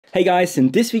Hey guys,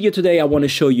 in this video today I want to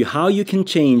show you how you can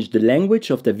change the language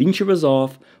of DaVinci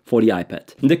Resolve for the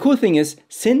iPad. And the cool thing is,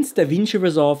 since DaVinci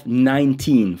Resolve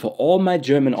 19, for all my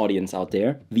German audience out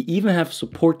there, we even have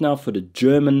support now for the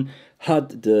German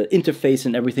HUD, the interface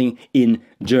and everything in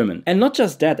German. And not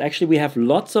just that, actually we have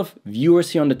lots of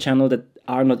viewers here on the channel that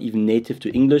are not even native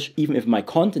to English, even if my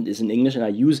content is in English and I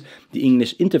use the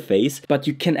English interface, but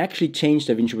you can actually change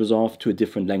DaVinci Resolve to a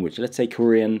different language, let's say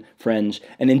Korean, French,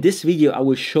 and in this video I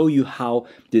will show you how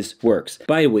this works.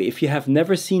 By the way, if you have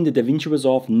never seen the DaVinci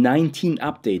Resolve 19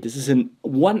 update, this is a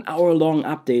 1 hour long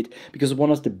update because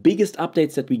one of the biggest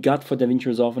updates that we got for DaVinci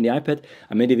Resolve on the iPad.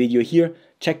 I made a video here.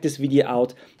 Check this video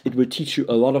out. It will teach you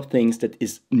a lot of things that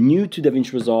is new to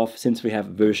DaVinci Resolve since we have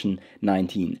version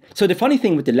 19. So the funny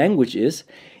thing with the language is,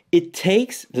 it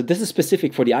takes, so this is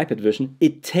specific for the iPad version,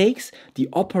 it takes the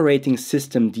operating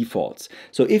system defaults.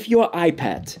 So if your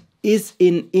iPad is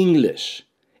in English,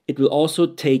 it will also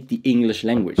take the English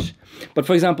language. But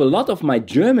for example, a lot of my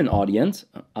German audience,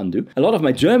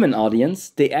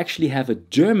 they actually have a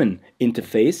German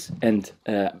interface and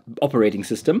operating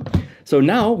system. So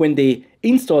now when they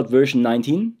installed version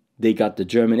 19, they got the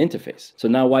German interface. So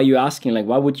now why are you asking, like,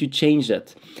 why would you change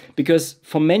that? Because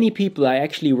for many people, I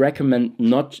actually recommend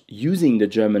not using the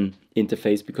German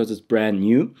interface because it's brand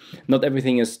new. Not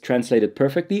everything is translated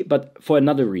perfectly, but for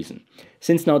another reason.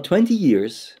 Since now 20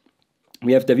 years,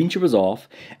 we have DaVinci Resolve,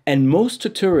 and most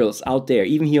tutorials out there,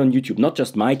 even here on YouTube, not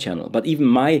just my channel, but even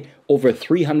my over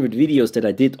 300 videos that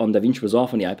I did on DaVinci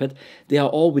Resolve on the iPad, they are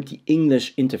all with the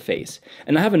English interface.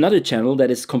 And I have another channel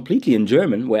that is completely in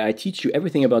German, where I teach you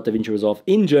everything about DaVinci Resolve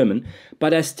in German,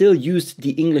 but I still used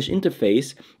the English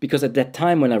interface because at that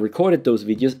time when I recorded those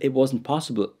videos, it wasn't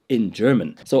possible in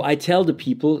German. So I tell the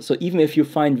people, so even if you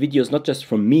find videos not just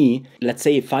from me, let's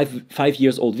say a five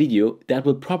years old video, that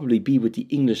will probably be with the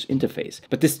English interface.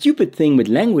 But the stupid thing with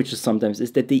languages sometimes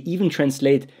is that they even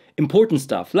translate important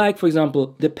stuff, like for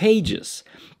example the pages.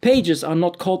 Pages are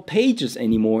not called pages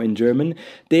anymore in German,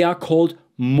 they are called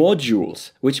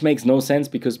modules, which makes no sense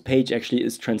because page actually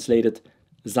is translated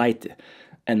Seite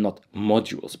and not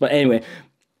modules. But anyway,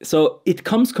 so it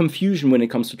comes confusion when it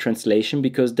comes to translation,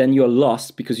 because then you're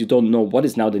lost because you don't know what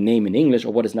is now the name in English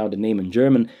or what is now the name in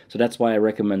German. So that's why I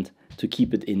recommend to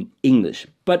keep it in English.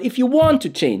 But if you want to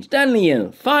change,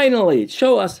 Daniel, finally,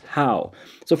 show us how.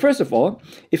 So first of all,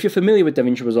 if you're familiar with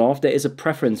DaVinci Resolve, there is a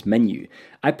preference menu.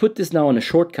 I put this now on a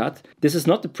shortcut. This is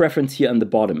not the preference here on the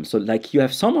bottom. So like you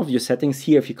have some of your settings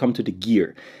here if you come to the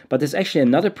gear, but there's actually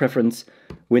another preference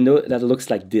window that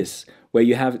looks like this, where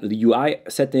you have the UI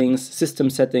settings, system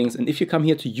settings, and if you come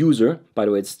here to user, by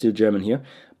the way, it's still German here,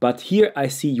 but here I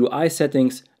see UI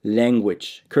settings,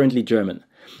 language, currently German.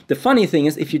 The funny thing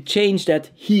is, if you change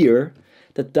that here,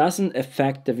 that doesn't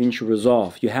affect DaVinci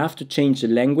Resolve. You have to change the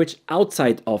language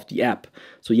outside of the app.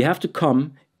 So you have to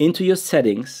come into your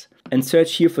settings and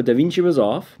search here for DaVinci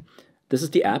Resolve. This is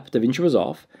the app, DaVinci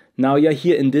Resolve. Now you're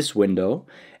here in this window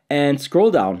and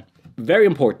scroll down. Very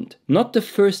important, not the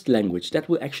first language, that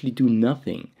will actually do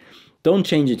nothing. Don't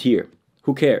change it here.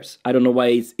 Who cares? I don't know why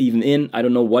it's even in, I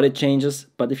don't know what it changes,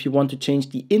 but if you want to change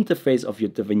the interface of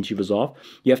your DaVinci Resolve,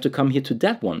 you have to come here to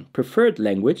that one, preferred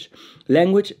language,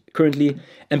 language currently,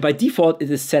 and by default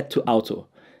it is set to auto.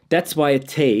 That's why it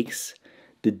takes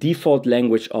the default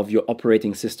language of your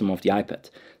operating system of the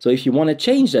iPad. So if you want to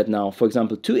change that now, for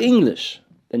example, to English,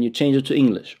 then you change it to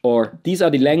English, or these are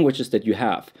the languages that you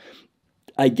have.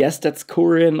 I guess that's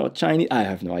Korean or Chinese, I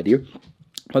have no idea.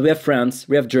 But we have French,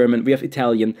 we have German, we have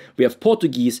Italian, we have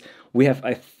Portuguese, we have,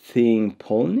 I think,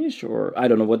 Polish, or I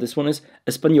don't know what this one is,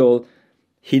 Espanol,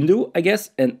 Hindu, I guess,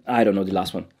 and I don't know the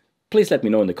last one. Please let me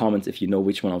know in the comments if you know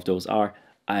which one of those are.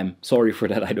 I'm sorry for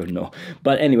that, I don't know.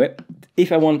 But anyway,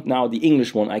 if I want now the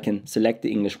English one, I can select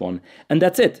the English one. And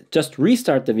that's it. Just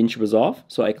restart DaVinci Resolve.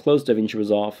 So I close DaVinci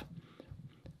Resolve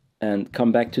and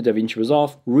come back to DaVinci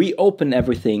Resolve, reopen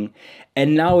everything,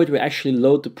 and now it will actually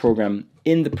load the program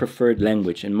in the preferred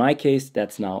language. In my case,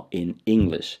 that's now in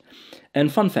English.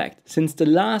 And fun fact, since the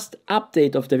last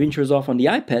update of DaVinci Resolve on the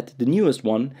iPad, the newest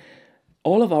one,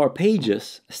 all of our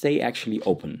pages stay actually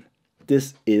open.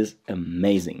 This is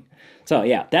amazing. So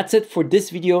yeah, that's it for this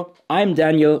video. I'm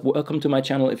Daniel, welcome to my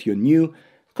channel. If you're new,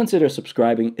 consider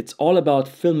subscribing. It's all about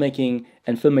filmmaking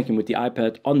and filmmaking with the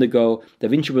iPad on the go,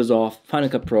 DaVinci Resolve, Final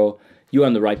Cut Pro. You're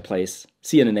in the right place.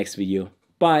 See you in the next video.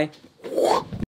 Bye.